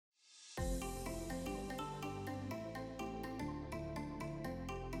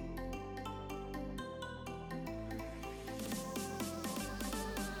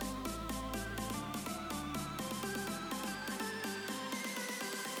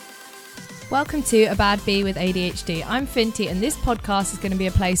Welcome to A Bad Bee with ADHD. I'm Finty, and this podcast is going to be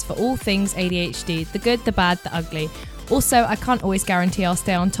a place for all things ADHD, the good, the bad, the ugly. Also, I can't always guarantee I'll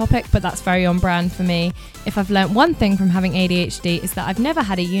stay on topic, but that's very on brand for me. If I've learnt one thing from having ADHD, is that I've never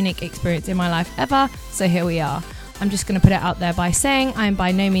had a unique experience in my life ever, so here we are. I'm just going to put it out there by saying I'm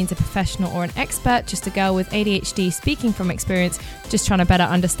by no means a professional or an expert, just a girl with ADHD speaking from experience, just trying to better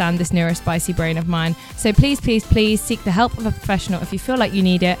understand this neurospicy brain of mine. So please seek the help of a professional if you feel like you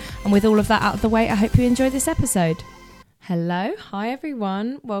need it. And with all of that out of the way, I hope you enjoy this episode. Hello, hi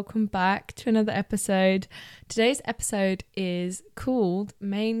everyone, welcome back to another episode. Today's episode is called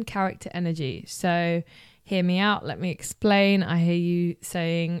Main Character Energy. So hear me out, let me explain. I hear you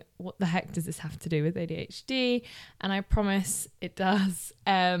saying, what the heck does this have to do with ADHD? And I promise it does.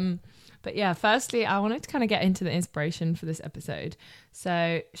 But yeah, firstly, I wanted to kind of get into the inspiration for this episode.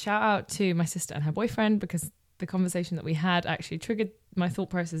 So shout out to my sister and her boyfriend, because the conversation that we had actually triggered my thought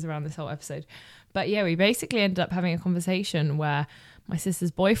process around this whole episode. But yeah, we basically ended up having a conversation where my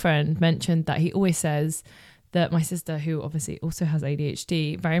sister's boyfriend mentioned that he always says that my sister, who obviously also has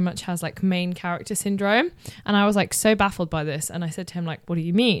ADHD, very much has like main character syndrome. And I was like so baffled by this. And I said to him, like, what do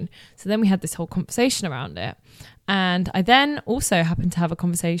you mean? So then we had this whole conversation around it. And I then also happened to have a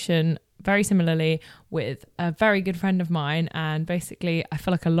conversation very similarly with a very good friend of mine. And basically, I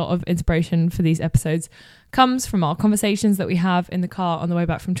feel like a lot of inspiration for these episodes comes from our conversations that we have in the car on the way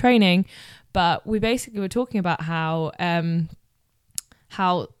back from training. But we basically were talking about how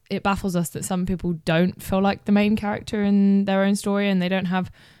it baffles us that some people don't feel like the main character in their own story and they don't have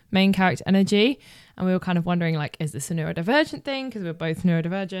main character energy. And we were kind of wondering, like, is this a neurodivergent thing? Because we're both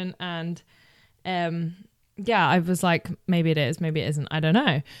neurodivergent. And yeah, I was like, maybe it is, maybe it isn't. I don't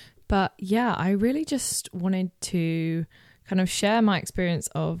know. But yeah, I really just wanted to kind of share my experience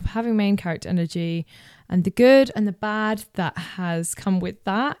of having main character energy and the good and the bad that has come with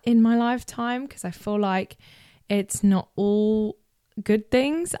that in my lifetime. Because I feel like it's not all good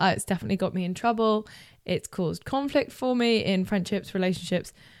things. It's definitely got me in trouble. It's caused conflict for me in friendships,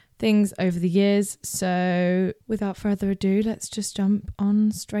 relationships, things over the years. So without further ado, let's just jump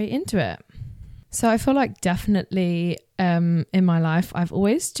on straight into it. So I feel like definitely in my life, I've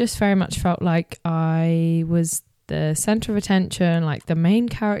always just very much felt like I was the center of attention, like the main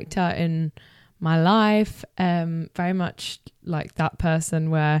character in my life. Very much like that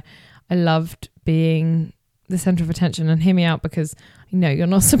person where I loved being the center of attention. And hear me out, because I know you're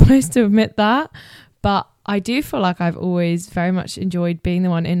not supposed to admit that, but I do feel like I've always very much enjoyed being the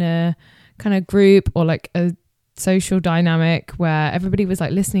one in a kind of group or like a social dynamic where everybody was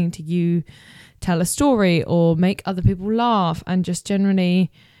like listening to you tell a story or make other people laugh, and just generally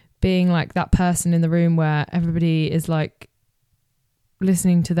being like that person in the room where everybody is like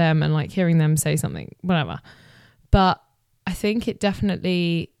listening to them and like hearing them say something, whatever. But I think it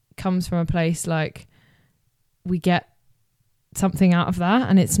definitely comes from a place like we get something out of that,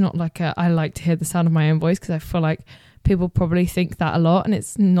 and it's not like I like to hear the sound of my own voice, because I feel like people probably think that a lot and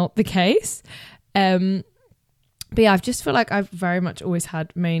it's not the case. But yeah, I just feel like I've very much always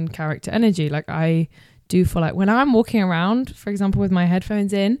had main character energy. Like I do feel like when I'm walking around, for example, with my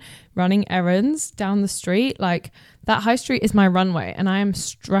headphones in, running errands down the street, like that high street is my runway and I am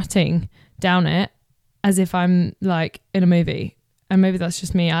strutting down it as if I'm like in a movie. And maybe that's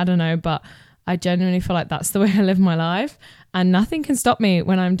just me, I don't know, but I genuinely feel like that's the way I live my life, and nothing can stop me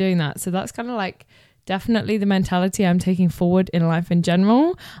when I'm doing that. So that's kind of like definitely the mentality I'm taking forward in life in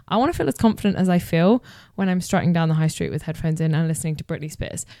general. I want to feel as confident as I feel when I'm strutting down the high street with headphones in and listening to Britney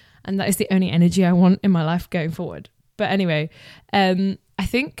Spears. And that is the only energy I want in my life going forward. But anyway, I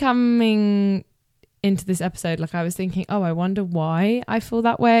think coming into this episode, like I was thinking, oh, I wonder why I feel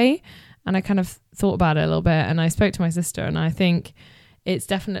that way. And I kind of thought about it a little bit, and I spoke to my sister, and I think it's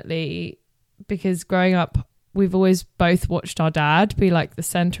definitely because growing up, we've always both watched our dad be like the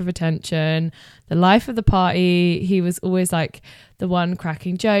center of attention, the life of the party. He was always like the one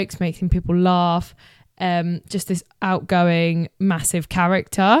cracking jokes, making people laugh, just this outgoing, massive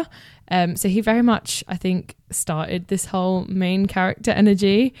character. So he very much, I think, started this whole main character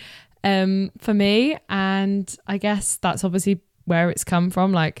energy for me. And I guess that's obviously where it's come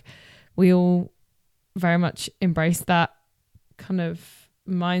from. Like we all very much embrace that kind of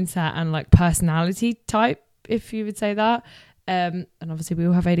mindset and like personality type, if you would say that. And obviously we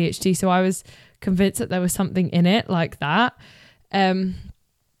all have ADHD, so I was convinced that there was something in it like that.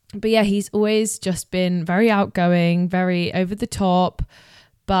 But yeah, he's always just been very outgoing, very over the top,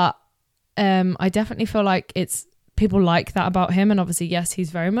 but I definitely feel like it's people like that about him. And obviously, yes, he's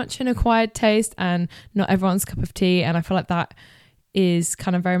very much an acquired taste and not everyone's cup of tea, and I feel like that is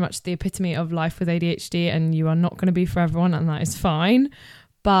kind of very much the epitome of life with ADHD, and you are not going to be for everyone, and that is fine.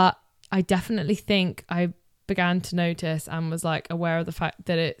 But I definitely think I began to notice and was like aware of the fact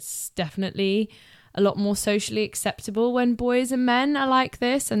that it's definitely a lot more socially acceptable when boys and men are like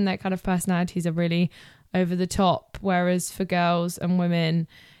this and their kind of personalities are really over the top, whereas for girls and women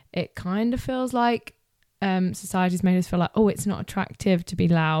it kind of feels like society's made us feel like, oh, it's not attractive to be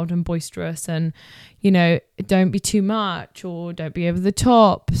loud and boisterous, and don't be too much or don't be over the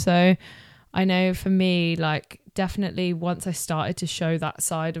top. So I know for me, like, definitely once I started to show that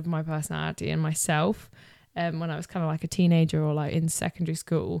side of my personality and myself, when I was kind of like a teenager or like in secondary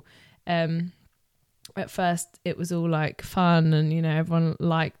school, at first it was all like fun and everyone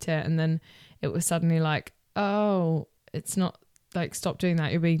liked it, and then it was suddenly like, oh, it's not, like, stop doing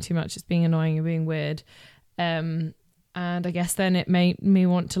that, you're being too much, it's being annoying, you're being weird. And I guess then it made me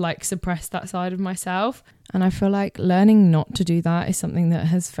want to like suppress that side of myself, and I feel like learning not to do that is something that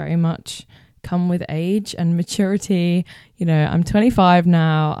has very much come with age and maturity. I'm 25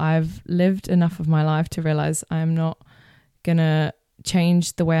 now. I've lived enough of my life to realize I'm not gonna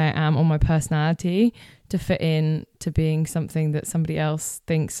change the way I am or my personality to fit in to being something that somebody else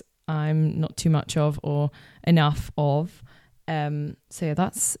thinks I'm not too much of or enough of. So yeah,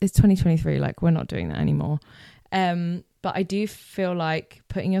 it's 2023, like, we're not doing that anymore. But I do feel like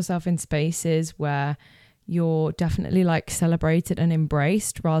putting yourself in spaces where you're definitely like celebrated and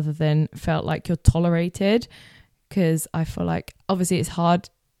embraced rather than felt like you're tolerated, because I feel like obviously it's hard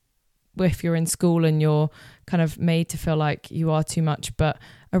if you're in school and you're kind of made to feel like you are too much, but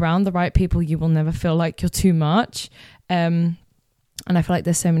around the right people you will never feel like you're too much. And I feel like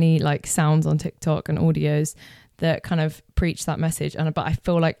there's so many like sounds on TikTok and audios that kind of preach that message, but I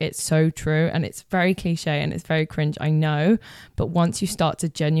feel like it's so true, and it's very cliche and it's very cringe, I know, but once you start to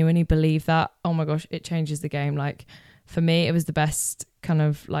genuinely believe that, oh my gosh, it changes the game. Like, for me, it was the best kind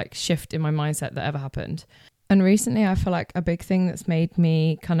of like shift in my mindset that ever happened. And recently I feel like a big thing that's made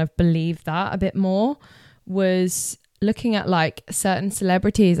me kind of believe that a bit more was looking at like certain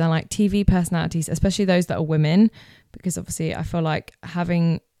celebrities and like TV personalities, especially those that are women, because obviously I feel like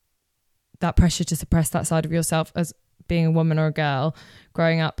having that pressure to suppress that side of yourself as being a woman or a girl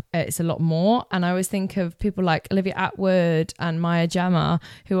growing up, it's a lot more. And I always think of people like Olivia Attwood and Maya Jama,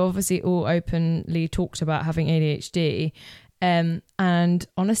 who obviously all openly talked about having ADHD. And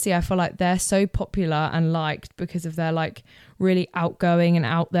honestly, I feel like they're so popular and liked because of their like really outgoing and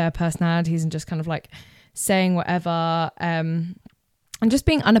out there personalities and just kind of like saying whatever, and just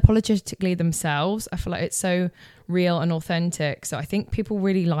being unapologetically themselves. I feel like it's so real and authentic. So I think people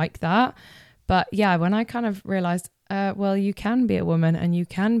really like that. But yeah, when I kind of realized, well, you can be a woman and you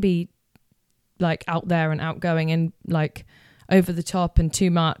can be like out there and outgoing and like over the top and too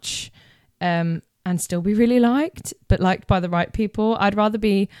much, and still be really liked, but liked by the right people. I'd rather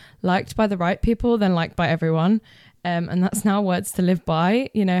be liked by the right people than liked by everyone. And that's now words to live by.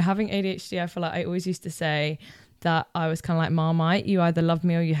 Having ADHD, I feel like I always used to say that I was kind of like Marmite. You either love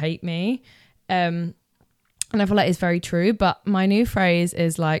me or you hate me. And I feel like it's very true. But my new phrase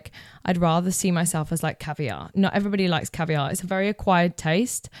is like, I'd rather see myself as like caviar. Not everybody likes caviar. It's a very acquired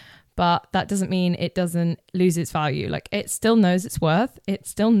taste, but that doesn't mean it doesn't lose its value. Like, it still knows its worth. It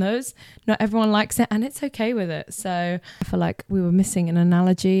still knows not everyone likes it, and it's okay with it. So I feel like we were missing an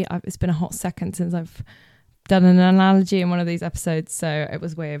analogy. It's been a hot second since I've done an analogy in one of these episodes, so it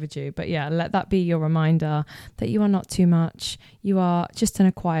was way overdue. But yeah, let that be your reminder that you are not too much. You are just an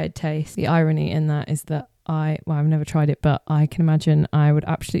acquired taste. The irony in that is that I've never tried it, but I can imagine I would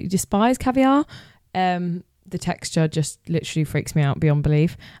absolutely despise caviar. The texture just literally freaks me out beyond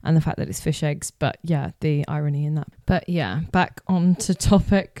belief, and the fact that it's fish eggs. But yeah, the irony in that. But yeah, back on to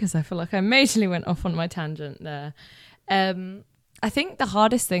topic, because I feel like I majorly went off on my tangent there. I think the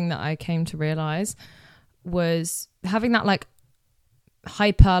hardest thing that I came to realize was having that like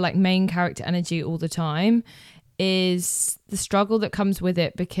hyper like main character energy all the time is the struggle that comes with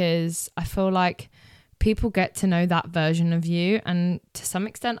it, because I feel like people get to know that version of you, and to some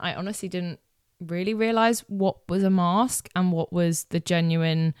extent I honestly didn't really realize what was a mask and what was the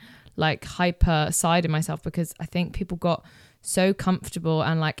genuine like hyper side of myself, because I think people got so comfortable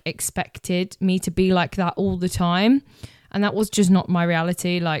and like expected me to be like that all the time, and that was just not my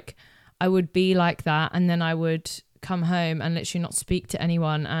reality. Like, I would be like that, and then I would come home and literally not speak to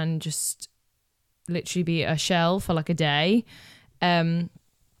anyone and just literally be a shell for like a day.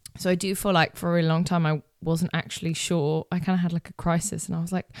 So I do feel like for a really long time I wasn't actually sure. I kind of had like a crisis, and I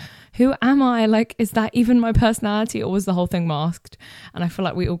was like, who am I? Like, is that even my personality, or was the whole thing masked? And I feel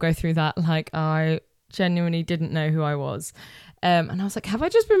like we all go through that. Like, I genuinely didn't know who I was. And I was like, have I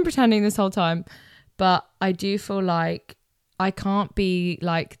just been pretending this whole time? But I do feel like I can't be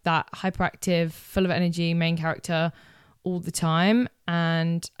like that hyperactive, full of energy main character all the time.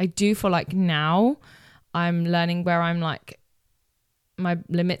 And I do feel like now I'm learning where I'm like my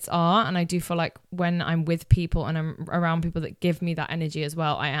limits are, and I do feel like when I'm with people and I'm around people that give me that energy as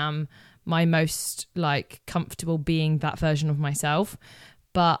well, I am my most like comfortable being that version of myself.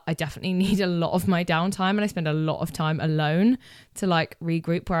 But I definitely need a lot of my downtime, and I spend a lot of time alone to like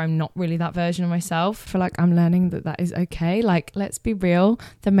regroup where I'm not really that version of myself. I feel like I'm learning that is okay. Like, let's be real.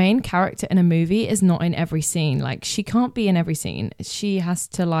 The main character in a movie is not in every scene. Like, she can't be in every scene. She has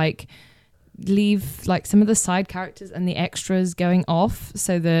to like leave like some of the side characters and the extras going off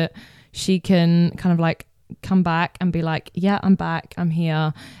so that she can kind of like come back and be like, yeah, I'm back, I'm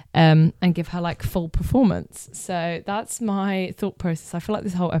here, and give her like full performance. So that's my thought process. I feel like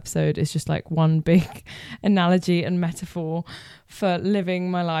this whole episode is just like one big analogy and metaphor for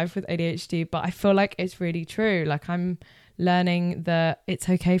living my life with ADHD, but I feel like it's really true. Like, I'm learning that it's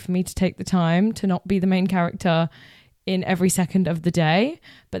okay for me to take the time to not be the main character in every second of the day,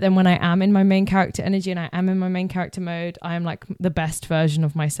 but then when I am in my main character energy and I am in my main character mode, I am like the best version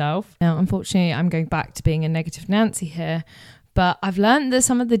of myself. Now, unfortunately, I'm going back to being a negative Nancy here, but I've learned that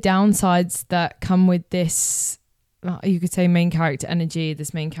some of the downsides that come with this, you could say, main character energy,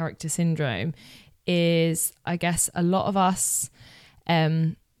 this main character syndrome, is I guess a lot of us,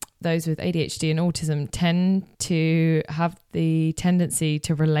 those with ADHD and autism, tend to have the tendency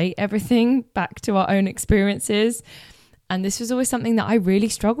to relate everything back to our own experiences. And this was always something that I really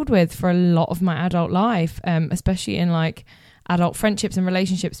struggled with for a lot of my adult life, especially in like adult friendships and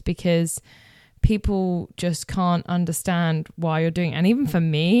relationships, because people just can't understand why you're doing it. And even for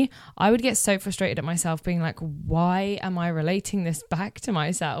me, I would get so frustrated at myself being like, why am I relating this back to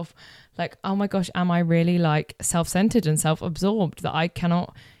myself? Like, oh my gosh, am I really like self-centered and self-absorbed that I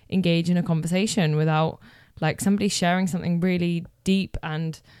cannot engage in a conversation without like somebody sharing something really deep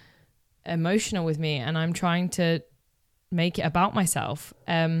and emotional with me, and I'm trying to make it about myself.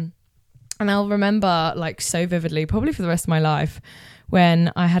 And I'll remember like so vividly, probably for the rest of my life,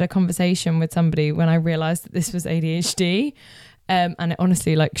 when I had a conversation with somebody when I realized that this was ADHD. And it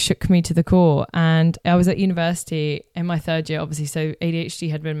honestly like shook me to the core. And I was at university in my third year, obviously, so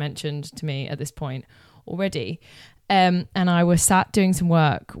ADHD had been mentioned to me at this point already. And I was sat doing some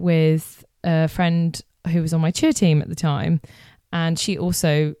work with a friend who was on my cheer team at the time. And she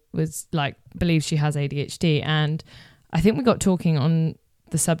also was like, believes she has ADHD. And I think we got talking on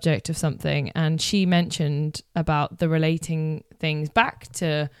the subject of something, and she mentioned about the relating things back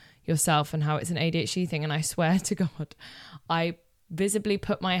to yourself and how it's an ADHD thing. And I swear to God, I visibly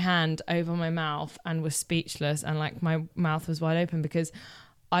put my hand over my mouth and was speechless, and like my mouth was wide open because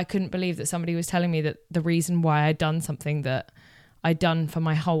I couldn't believe that somebody was telling me that the reason why I'd done something that I'd done for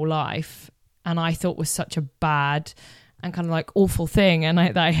my whole life and I thought was such a bad and kind of like awful thing and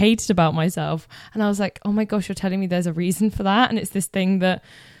that I hated about myself. And I was like, oh my gosh, you're telling me there's a reason for that. And it's this thing that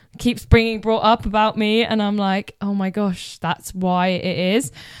keeps brought up about me. And I'm like, oh my gosh, that's why it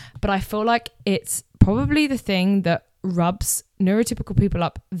is. But I feel like it's probably the thing that rubs neurotypical people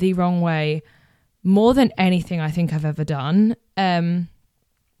up the wrong way more than anything I think I've ever done. And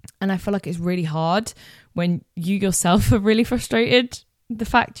I feel like it's really hard when you yourself are really frustrated the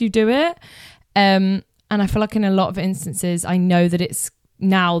fact you do it. And I feel like in a lot of instances, I know that it's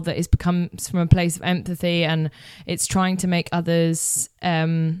now that it's become from a place of empathy, and it's trying to make others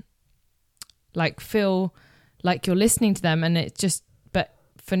like feel like you're listening to them. And it just, but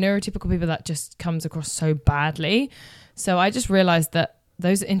for neurotypical people, that just comes across so badly. So I just realized that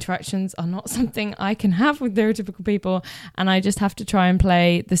those interactions are not something I can have with neurotypical people. And I just have to try and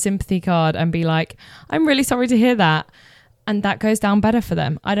play the sympathy card and be like, I'm really sorry to hear that. And that goes down better for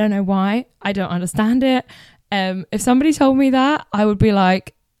them. I don't know why. I don't understand it. If somebody told me that, I would be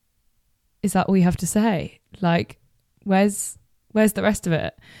like, is that all you have to say? Like, where's the rest of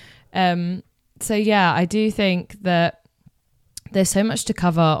it? So yeah, I do think that there's so much to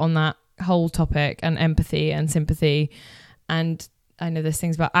cover on that whole topic, and empathy and sympathy. And I know there's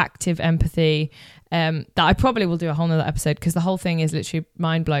things about active empathy that I probably will do a whole nother episode, because the whole thing is literally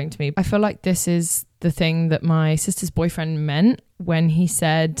mind-blowing to me. I feel like this is the thing that my sister's boyfriend meant when he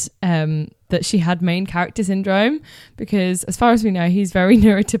said that she had main character syndrome, because as far as we know, he's very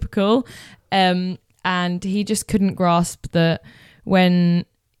neurotypical, and he just couldn't grasp that when,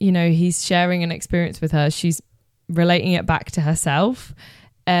 you know, he's sharing an experience with her, she's relating it back to herself.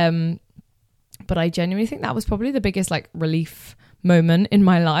 But I genuinely think that was probably the biggest like relief moment in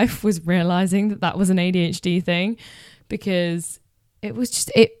my life, was realizing that that was an ADHD thing, because it was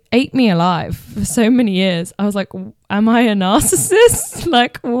just, it ate me alive for so many years. I was like, am I a narcissist?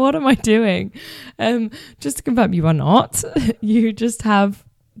 Like, what am I doing? Just to confirm, you are not. You just have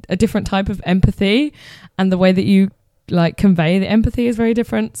a different type of empathy, and the way that you like convey the empathy is very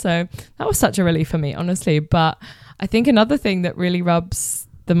different. So that was such a relief for me, honestly. But I think another thing that really rubs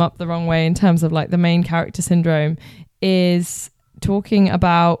them up the wrong way in terms of like the main character syndrome is talking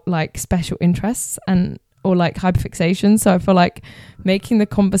about like special interests and or like hyperfixation. So I feel like making the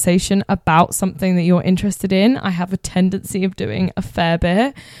conversation about something that you're interested in, I have a tendency of doing a fair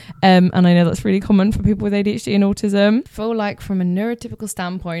bit. And I know that's really common for people with ADHD and autism. I feel like from a neurotypical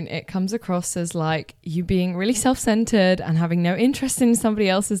standpoint, it comes across as like you being really self-centered and having no interest in somebody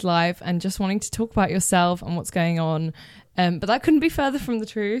else's life and just wanting to talk about yourself and what's going on. But that couldn't be further from the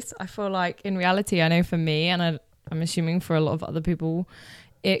truth. I feel like in reality, I know for me, and I'm assuming for a lot of other people,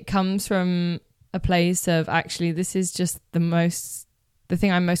 it comes from a place of actually this is just the thing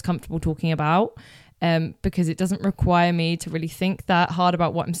I'm most comfortable talking about, because it doesn't require me to really think that hard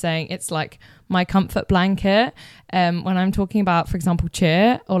about what I'm saying. It's like my comfort blanket. When I'm talking about, for example,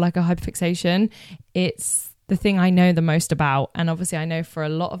 cheer or like a hyperfixation, it's the thing I know the most about. And obviously I know for a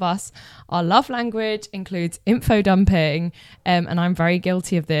lot of us, our love language includes info dumping, and I'm very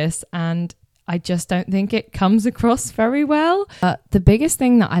guilty of this, and I just don't think it comes across very well. The biggest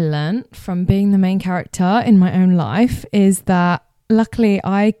thing that I learned from being the main character in my own life is that luckily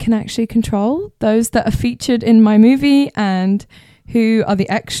I can actually control those that are featured in my movie and who are the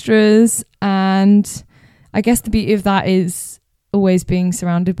extras. And I guess the beauty of that is always being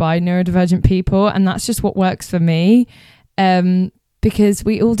surrounded by neurodivergent people. And that's just what works for me, because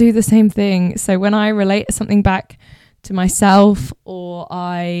we all do the same thing. So when I relate something back to myself, or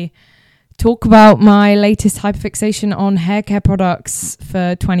I talk about my latest hyperfixation on hair care products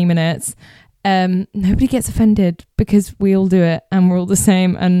for 20 minutes, nobody gets offended because we all do it and we're all the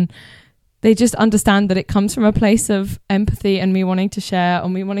same, and they just understand that it comes from a place of empathy and me wanting to share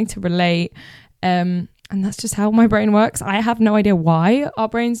and me wanting to relate, and that's just how my brain works. I have no idea why our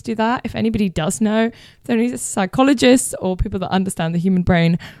brains do that. If anybody does know, if there are any psychologists or people that understand the human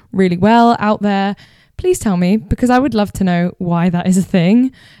brain really well out there, please tell me, because I would love to know why that is a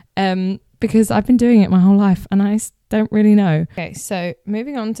thing. Because I've been doing it my whole life and I don't really know. Okay, so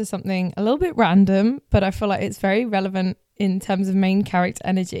moving on to something a little bit random, but I feel like it's very relevant in terms of main character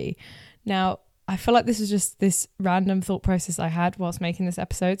energy. Now, I feel like this was just this random thought process I had whilst making this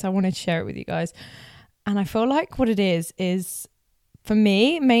episode, so I wanted to share it with you guys. And I feel like what it is for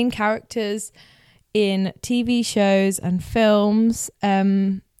me, main characters in TV shows and films,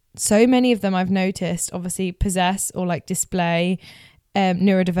 so many of them I've noticed obviously possess or like display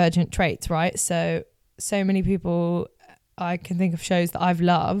neurodivergent traits, right? So many people I can think of shows that I've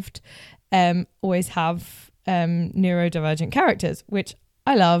loved always have neurodivergent characters, which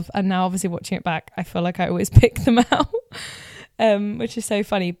I love. And now obviously watching it back, I feel like I always pick them out, which is so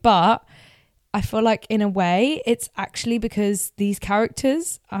funny. But I feel like in a way it's actually because these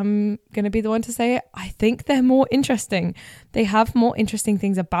characters, I'm going to be the one to say it, I think they're more interesting. They have more interesting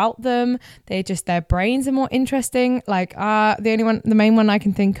things about them. Their brains are more interesting. Like the main one I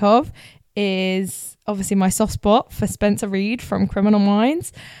can think of is obviously my soft spot for Spencer Reid from Criminal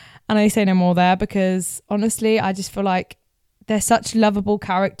Minds. And I say no more there because honestly, I just feel like they're such lovable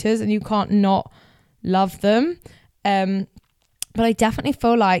characters and you can't not love them. But I definitely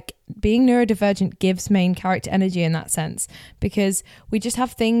feel like being neurodivergent gives main character energy in that sense, because we just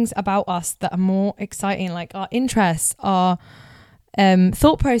have things about us that are more exciting, like our interests, our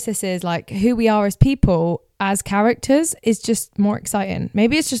thought processes, like who we are as people, as characters is just more exciting.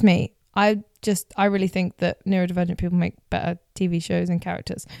 Maybe it's just me. I really think that neurodivergent people make better TV shows and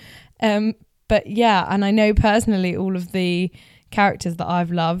characters. But yeah, and I know personally all of the characters that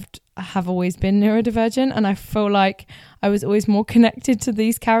I've loved have always been neurodivergent, and I feel like I was always more connected to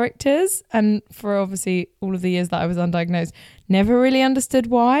these characters, and for obviously all of the years that I was undiagnosed, never really understood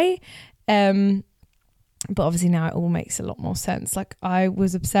why, but obviously now it all makes a lot more sense. Like I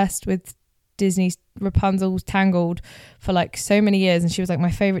was obsessed with Disney's Rapunzel's Tangled for like so many years, and she was like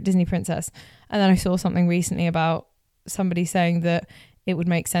my favorite Disney princess, and then I saw something recently about somebody saying that it would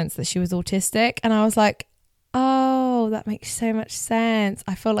make sense that she was autistic, and I was like, oh, that makes so much sense.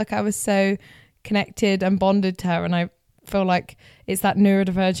 I feel like I was so connected and bonded to her, and I feel like it's that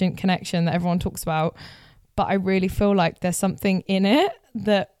neurodivergent connection that everyone talks about, but I really feel like there's something in it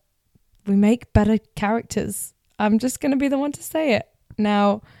that we make better characters. I'm just going to be the one to say it.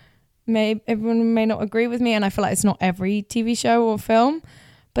 Now, everyone may not agree with me, and I feel like it's not every TV show or film,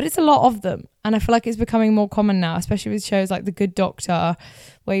 but it's a lot of them, and I feel like it's becoming more common now, especially with shows like The Good Doctor,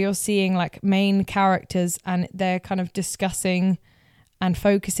 where you're seeing like main characters and they're kind of discussing and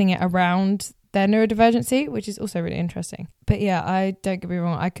focusing it around their neurodivergency, which is also really interesting. But yeah, I don't get me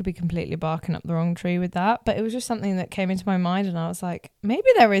wrong, I could be completely barking up the wrong tree with that, but it was just something that came into my mind and I was like, maybe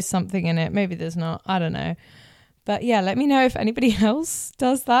there is something in it, maybe there's not, I don't know. But yeah, let me know if anybody else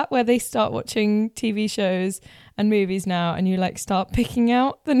does that, where they start watching TV shows and movies now and you like start picking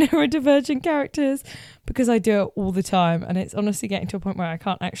out the neurodivergent characters, because I do it all the time. And it's honestly getting to a point where I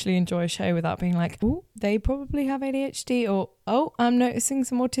can't actually enjoy a show without being like, oh, they probably have ADHD, or, oh, I'm noticing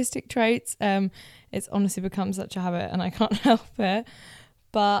some autistic traits. It's honestly become such a habit and I can't help it.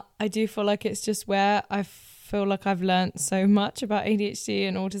 But I do feel like it's just where I feel like I've learnt so much about ADHD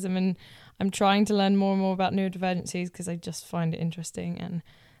and autism, and I'm trying to learn more and more about neurodivergencies because I just find it interesting. And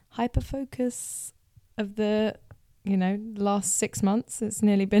hyper focus of the, last 6 months, it's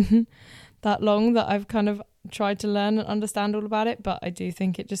nearly been that long that I've kind of tried to learn and understand all about it. But I do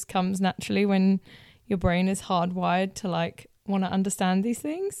think it just comes naturally when your brain is hardwired to like want to understand these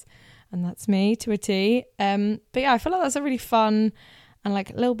things. And that's me to a T. But yeah, I feel like that's a really fun and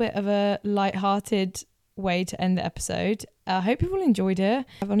like a little bit of a light-hearted way to end the episode. I hope people enjoyed it.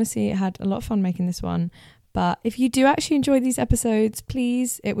 I've honestly had a lot of fun making this one. But if you do actually enjoy these episodes,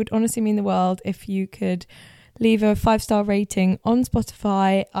 please, it would honestly mean the world if you could leave a 5-star rating on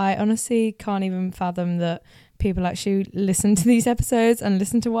Spotify. I honestly can't even fathom that people actually listen to these episodes and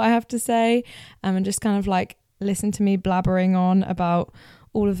listen to what I have to say, and just kind of like listen to me blabbering on about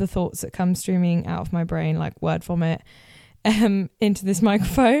all of the thoughts that come streaming out of my brain like word vomit into this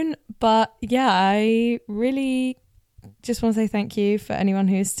microphone. But yeah, I really just want to say thank you for anyone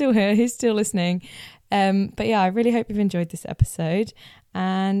who is still here, who's still listening. But yeah, I really hope you've enjoyed this episode,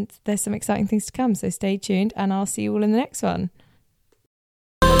 and there's some exciting things to come, so stay tuned and I'll see you all in the next one.